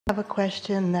I have a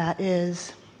question that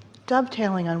is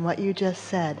dovetailing on what you just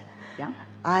said. Yeah.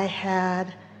 I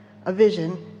had a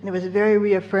vision, and it was very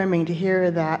reaffirming to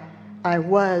hear that I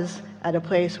was at a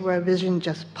place where a vision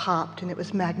just popped, and it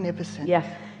was magnificent. Yes.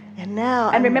 And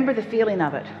now And remember the feeling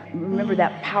of it. Remember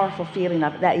that powerful feeling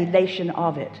of it, that elation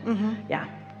of it. Yeah.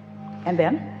 And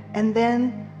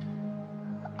then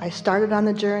I started on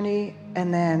the journey,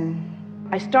 and then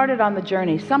I started on the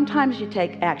journey. Sometimes you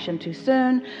take action too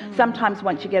soon. Sometimes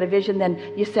once you get a vision, then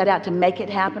you set out to make it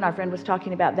happen. Our friend was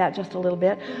talking about that just a little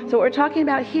bit. So what we're talking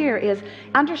about here is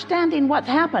understanding what's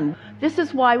happened. This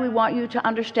is why we want you to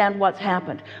understand what's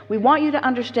happened. We want you to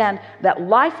understand that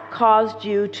life caused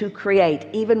you to create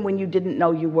even when you didn't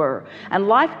know you were. And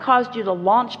life caused you to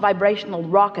launch vibrational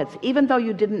rockets even though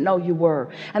you didn't know you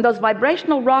were. And those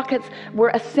vibrational rockets were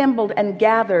assembled and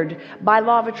gathered by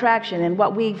law of attraction in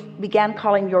what we began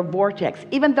calling your vortex,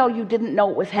 even though you didn't know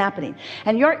it was happening.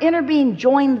 And your inner being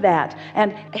joined that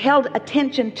and held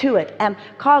attention to it and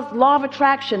caused law of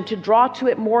attraction to draw to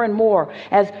it more and more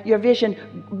as your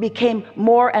vision became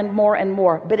more and more and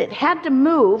more. But it had to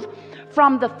move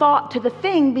from the thought to the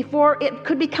thing before it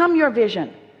could become your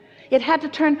vision. It had to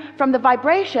turn from the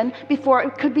vibration before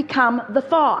it could become the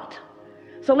thought.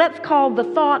 So let's call the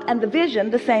thought and the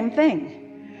vision the same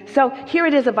thing. So here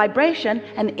it is, a vibration,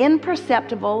 an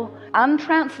imperceptible,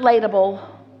 untranslatable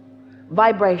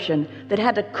vibration that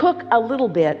had to cook a little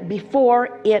bit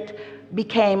before it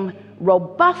became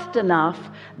robust enough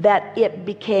that it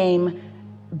became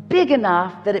big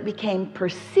enough, that it became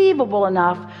perceivable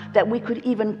enough that we could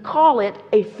even call it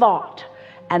a thought.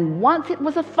 And once it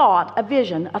was a thought, a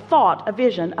vision, a thought, a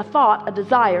vision, a thought, a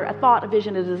desire, a thought, a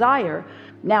vision, a desire,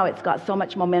 now it's got so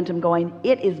much momentum going,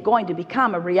 it is going to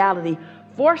become a reality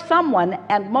for someone,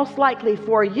 and most likely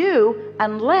for you,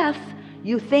 unless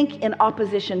you think in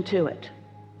opposition to it.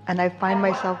 And I find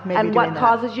myself maybe and doing what that.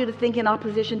 causes you to think in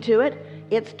opposition to it?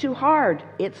 It's too hard,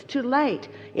 it's too late,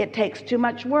 it takes too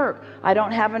much work, I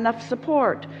don't have enough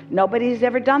support, nobody's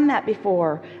ever done that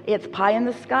before, it's pie in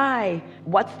the sky,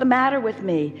 what's the matter with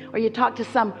me? Or you talk to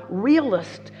some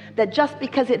realist that just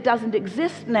because it doesn't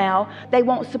exist now, they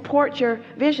won't support your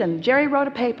vision. Jerry wrote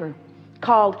a paper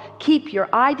called Keep Your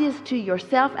Ideas to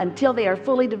Yourself Until They Are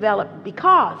Fully Developed,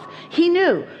 because he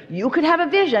knew you could have a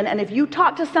vision, and if you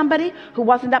talk to somebody who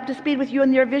wasn't up to speed with you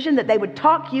in your vision, that they would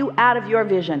talk you out of your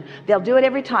vision. They'll do it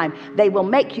every time. They will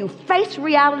make you face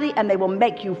reality, and they will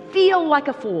make you feel like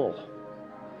a fool,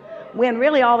 when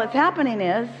really all that's happening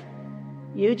is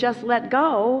you just let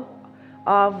go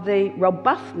of the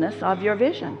robustness of your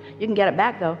vision. You can get it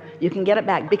back though. You can get it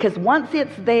back, because once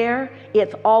it's there,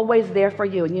 it's always there for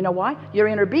you. And you know why? Your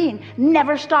inner being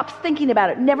never stops thinking about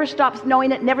it, never stops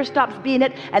knowing it, never stops being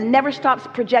it, and never stops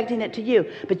projecting it to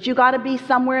you. But you got to be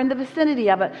somewhere in the vicinity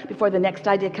of it before the next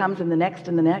idea comes, and the next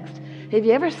and the next. Have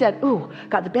you ever said, ooh,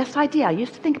 got the best idea, I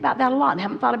used to think about that a lot and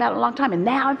haven't thought about it in a long time, and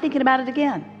now I'm thinking about it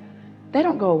again? They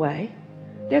don't go away.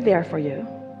 They're there for you.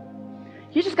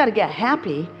 You just got to get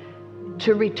happy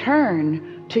to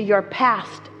return to your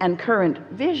past and current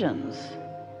visions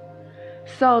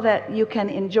so that you can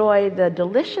enjoy the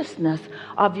deliciousness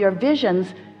of your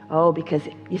visions. Oh, because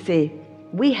you see,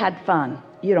 we had fun.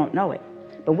 You don't know it,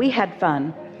 but we had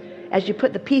fun. As you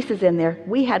put the pieces in there,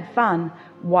 we had fun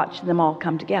watching them all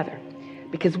come together,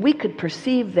 because we could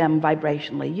perceive them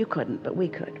vibrationally. You couldn't, but we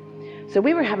could. So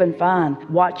we were having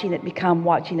fun watching it become,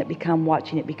 watching it become,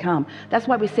 watching it become. That's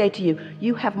why we say to you,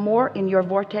 you have more in your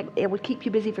vortex. It would keep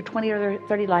you busy for 20 or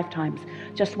 30 lifetimes,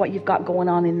 just what you've got going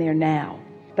on in there now.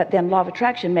 But then law of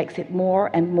attraction makes it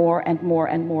more and more and more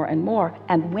and more and more.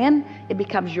 And when it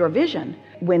becomes your vision,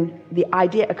 when the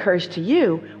idea occurs to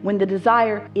you, when the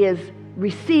desire is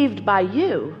received by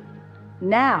you,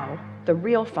 now the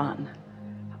real fun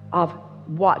of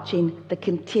watching the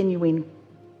continuing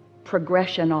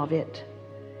progression of it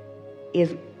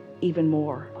is even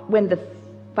more. When the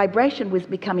vibration was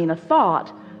becoming a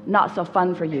thought, not so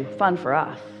fun for you, fun for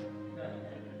us.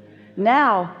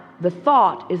 Now the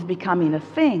thought is becoming a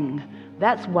thing.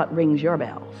 That's what rings your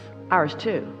bells. Ours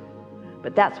too,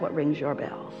 but that's what rings your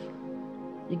bells.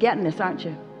 You're getting this, aren't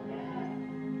you?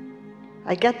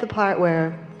 I get the part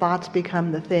where thoughts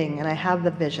become the thing, and I have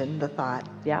the vision, the thought.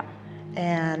 Yeah.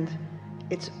 And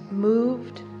it's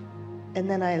moved, and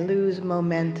then I lose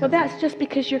momentum. Well, that's just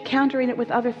because you're countering it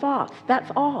with other thoughts. That's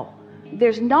all.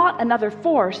 There's not another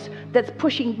force that's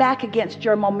pushing back against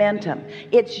your momentum.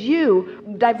 It's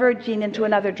you diverging into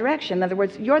another direction. In other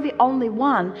words, you're the only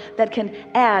one that can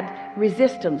add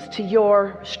resistance to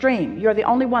your stream. You're the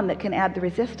only one that can add the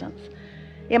resistance.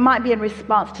 It might be in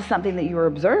response to something that you're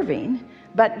observing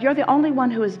but you're the only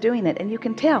one who is doing it, and you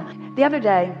can tell. The other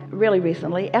day, really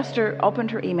recently, Esther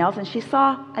opened her emails and she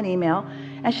saw an email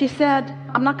and she said,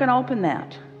 I'm not going to open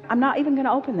that. I'm not even going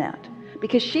to open that,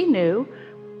 because she knew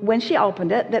when she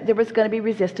opened it that there was going to be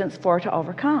resistance for her to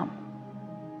overcome.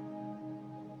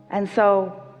 And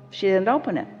so she didn't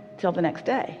open it till the next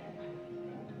day.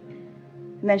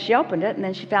 And then she opened it, and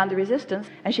then she found the resistance,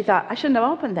 and she thought, I shouldn't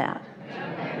have opened that.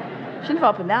 Shouldn't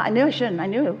have opened that. I knew I shouldn't. I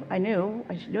knew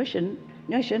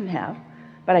I shouldn't have,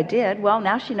 but I did. Well,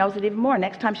 now she knows it even more.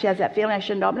 Next time she has that feeling I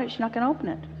shouldn't open it, she's not going to open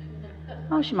it.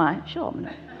 Oh, she might. She'll open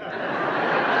it. She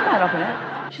might open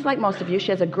it. She's like most of you.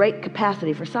 She has a great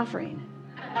capacity for suffering.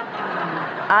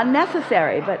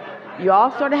 Unnecessary, but you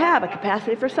all sort of have a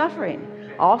capacity for suffering.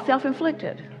 All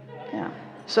self-inflicted. Yeah.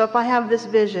 So if I have this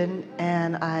vision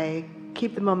and I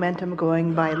keep the momentum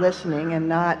going by listening and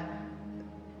not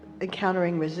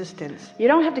encountering resistance. You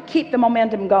don't have to keep the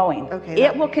momentum going. Okay,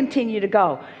 it will continue to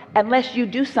go unless you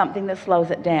do something that slows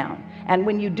it down. And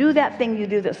when you do that thing you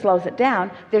do that slows it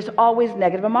down, there's always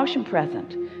negative emotion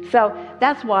present. So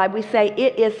that's why we say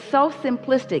it is so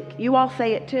simplistic. You all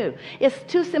say it too. It's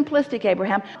too simplistic,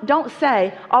 Abraham. Don't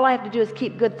say all I have to do is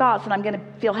keep good thoughts and I'm going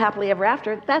to feel happily ever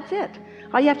after. That's it.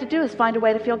 All you have to do is find a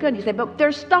way to feel good. And you say, but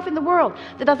there's stuff in the world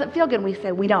that doesn't feel good. And we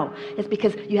say, we know. It's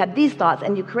because you had these thoughts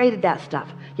and you created that stuff.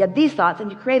 You had these thoughts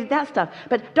and you created that stuff.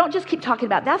 But don't just keep talking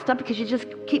about that stuff, because you just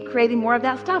keep creating more of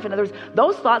that stuff. In other words,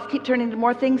 those thoughts keep turning into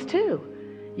more things too.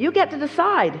 You get to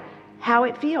decide how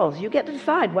it feels. You get to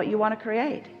decide what you want to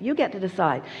create. You get to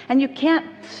decide. And you can't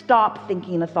stop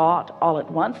thinking a thought all at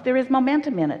once. There is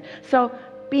momentum in it. So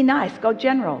be nice, go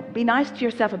general. Be nice to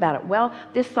yourself about it. Well,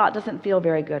 this thought doesn't feel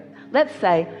very good. Let's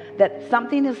say that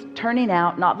something is turning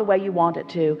out not the way you want it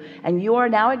to, and you are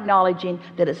now acknowledging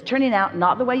that it's turning out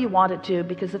not the way you want it to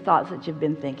because of thoughts that you've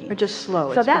been thinking. Or just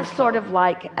slow. So that's sort of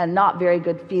like a not very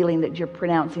good feeling that you're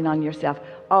pronouncing on yourself.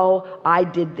 Oh, I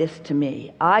did this to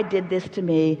me. I did this to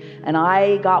me, and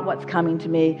I got what's coming to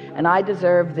me, and I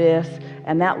deserve this,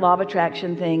 and that law of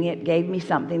attraction thing, it gave me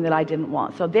something that I didn't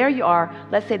want. So there you are.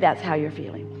 Let's say that's how you're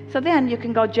feeling. So then you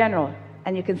can go general,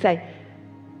 and you can say,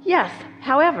 yes,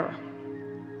 however,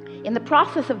 in the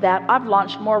process of that, I've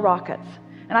launched more rockets,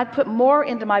 and I've put more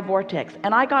into my vortex,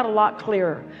 and I got a lot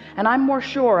clearer, and I'm more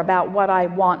sure about what I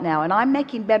want now, and I'm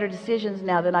making better decisions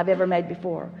now than I've ever made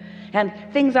before. And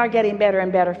things are getting better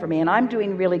and better for me, and I'm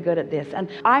doing really good at this. And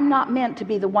I'm not meant to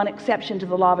be the one exception to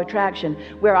the law of attraction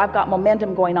where I've got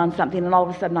momentum going on something and all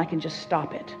of a sudden I can just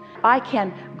stop it. I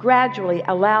can gradually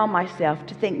allow myself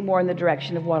to think more in the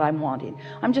direction of what I'm wanting.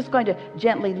 I'm just going to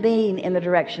gently lean in the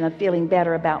direction of feeling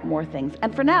better about more things.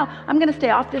 And for now, I'm going to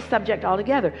stay off this subject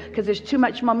altogether because there's too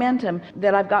much momentum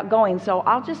that I've got going. So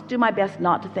I'll just do my best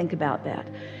not to think about that.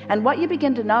 And what you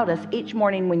begin to notice each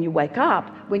morning when you wake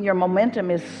up, when your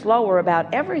momentum is slower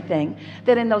about everything,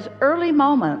 that in those early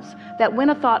moments, that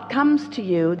when a thought comes to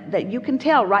you that you can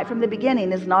tell right from the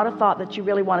beginning is not a thought that you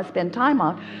really want to spend time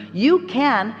on, you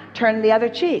can turn the other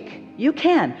cheek. You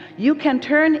can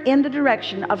turn in the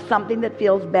direction of something that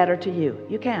feels better to you.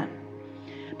 You can.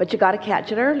 But you got to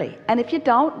catch it early. And if you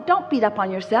don't beat up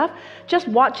on yourself. Just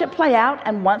watch it play out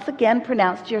and once again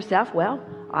pronounce to yourself, well,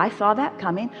 I saw that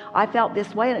coming. I felt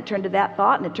this way and it turned to that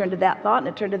thought and it turned to that thought and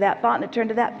it turned to that thought and it turned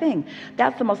to that thing.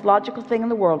 That's the most logical thing in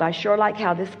the world. I sure like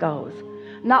how this goes.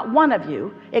 Not one of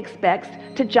you expects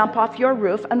to jump off your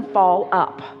roof and fall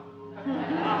up.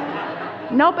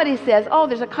 Nobody says, oh,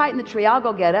 there's a kite in the tree, I'll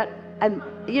go get it. And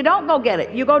you don't go get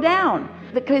it, you go down.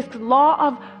 Because the law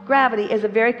of gravity is a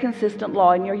very consistent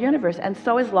law in your universe, and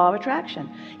so is law of attraction.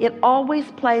 It always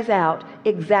plays out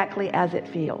exactly as it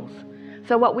feels.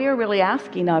 So what we are really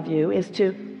asking of you is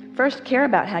to first care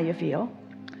about how you feel.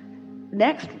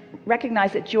 Next,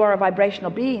 recognize that you are a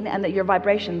vibrational being and that your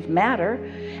vibrations matter,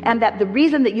 and that the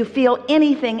reason that you feel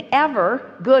anything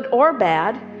ever, good or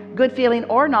bad, good feeling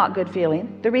or not good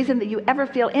feeling, the reason that you ever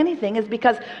feel anything is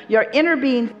because your inner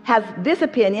being has this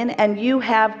opinion and you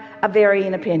have a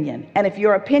varying opinion. And if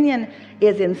your opinion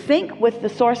is in sync with the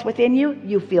source within you,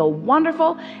 you feel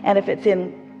wonderful, and if it's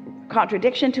in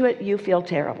contradiction to it, you feel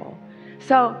terrible.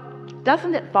 So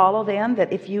doesn't it follow then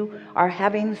that if you are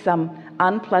having some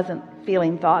unpleasant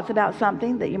feeling thoughts about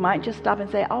something, that you might just stop and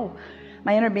say, oh,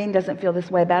 my inner being doesn't feel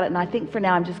this way about it, and I think for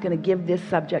now I'm just going to give this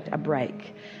subject a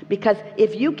break. Because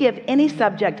if you give any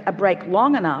subject a break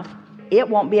long enough, it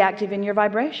won't be active in your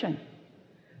vibration.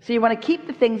 So you want to keep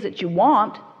the things that you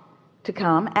want to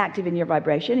come active in your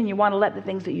vibration, and you want to let the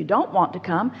things that you don't want to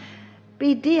come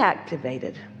be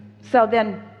deactivated. So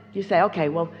then you say, okay,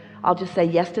 well, I'll just say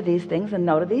yes to these things and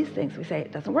no to these things. We say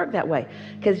it doesn't work that way,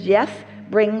 because yes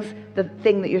brings the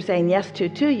thing that you're saying yes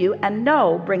to you, and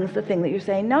no brings the thing that you're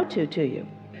saying no to you.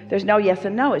 There's no yes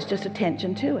and no, it's just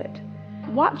attention to it.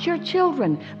 Watch your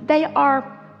children. They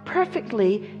are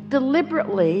perfectly,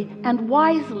 deliberately, and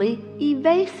wisely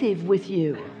evasive with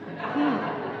you.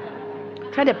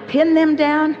 Try to pin them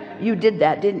down. You did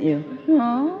that, didn't you?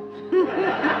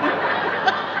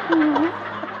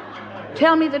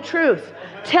 Tell me the truth.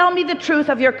 Tell me the truth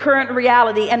of your current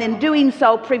reality, and in doing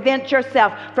so, prevent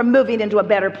yourself from moving into a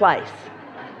better place.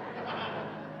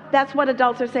 That's what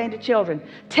adults are saying to children.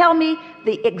 Tell me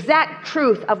the exact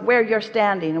truth of where you're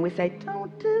standing. And we say,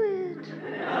 don't do it.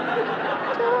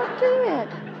 Don't do it.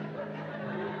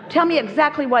 Tell me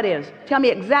exactly what is. Tell me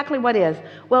exactly what is.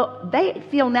 Well, they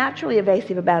feel naturally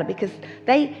evasive about it because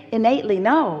they innately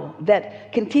know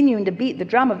that continuing to beat the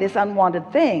drum of this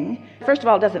unwanted thing, first of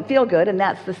all, it doesn't feel good, and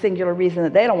that's the singular reason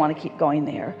that they don't want to keep going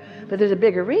there. But there's a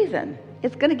bigger reason.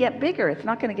 It's going to get bigger. It's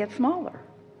not going to get smaller.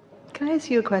 Can I ask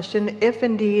you a question? If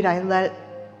indeed I let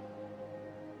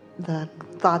the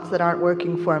thoughts that aren't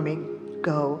working for me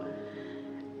go,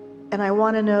 and I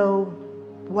want to know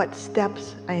what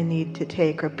steps I need to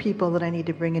take or people that I need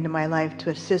to bring into my life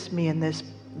to assist me in this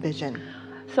vision.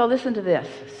 So listen to this.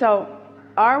 So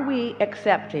are we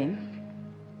accepting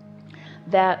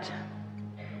that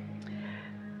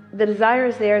the desire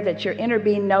is there, that your inner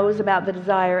being knows about the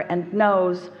desire and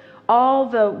knows all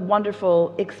the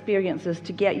wonderful experiences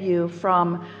to get you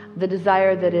from the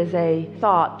desire that is a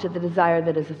thought to the desire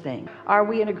that is a thing? Are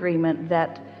we in agreement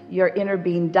that your inner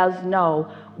being does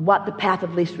know what the path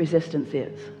of least resistance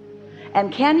is?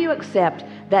 And can you accept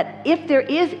that if there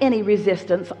is any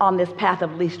resistance on this path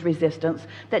of least resistance,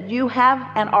 that you have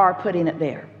and are putting it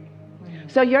there?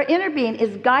 So your inner being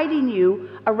is guiding you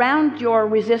around your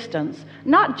resistance,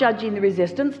 not judging the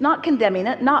resistance, not condemning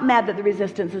it, not mad that the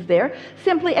resistance is there,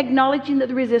 simply acknowledging that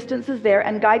the resistance is there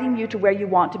and guiding you to where you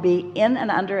want to be, in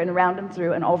and under and around and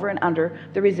through and over and under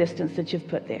the resistance that you've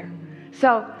put there.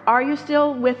 So are you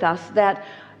still with us that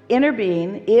inner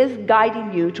being is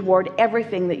guiding you toward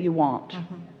everything that you want?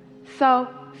 So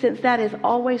since that is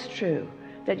always true,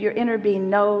 that your inner being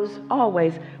knows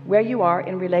always where you are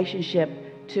in relationship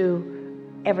to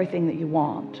everything that you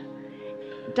want,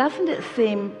 doesn't it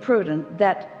seem prudent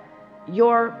that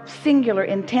your singular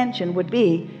intention would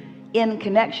be in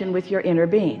connection with your inner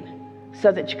being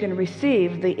so that you can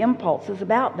receive the impulses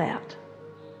about that?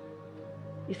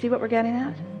 You see what we're getting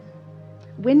at?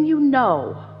 When you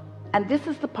know, and this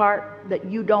is the part that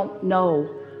you don't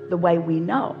know the way we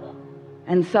know,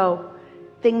 and so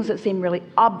things that seem really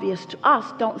obvious to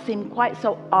us don't seem quite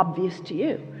so obvious to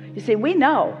you. You see, we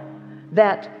know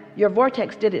that your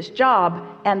vortex did its job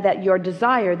and that your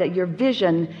desire, that your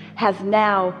vision has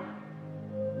now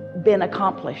been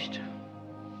accomplished.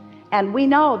 And we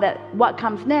know that what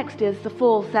comes next is the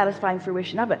full satisfying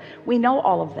fruition of it. We know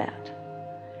all of that.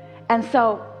 And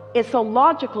so it's so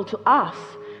logical to us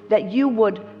that you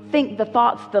would think the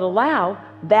thoughts that allow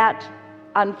that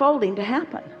unfolding to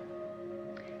happen.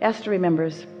 Esther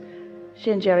remembers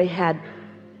she and Jerry had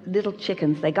little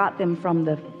chickens. They got them from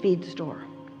the feed store.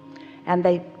 And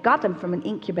they got them from an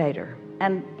incubator,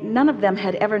 and none of them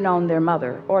had ever known their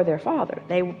mother or their father.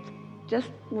 They just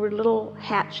were little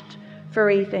hatched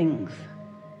furry things,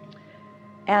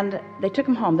 and they took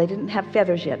them home. They didn't have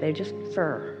feathers yet, they were just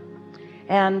fur.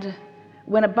 And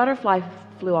when a butterfly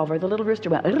flew over, the little rooster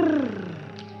went "Rrrr."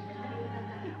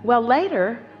 Well,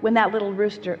 later, when that little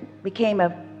rooster became a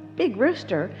big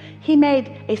rooster, he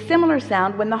made a similar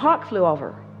sound when the hawk flew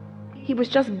over. He was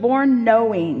just born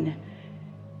knowing.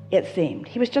 It seemed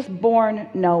he was just born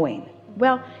knowing.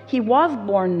 Well, he was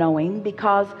born knowing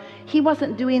because he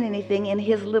wasn't doing anything in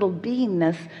his little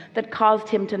beingness that caused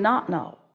him to not know.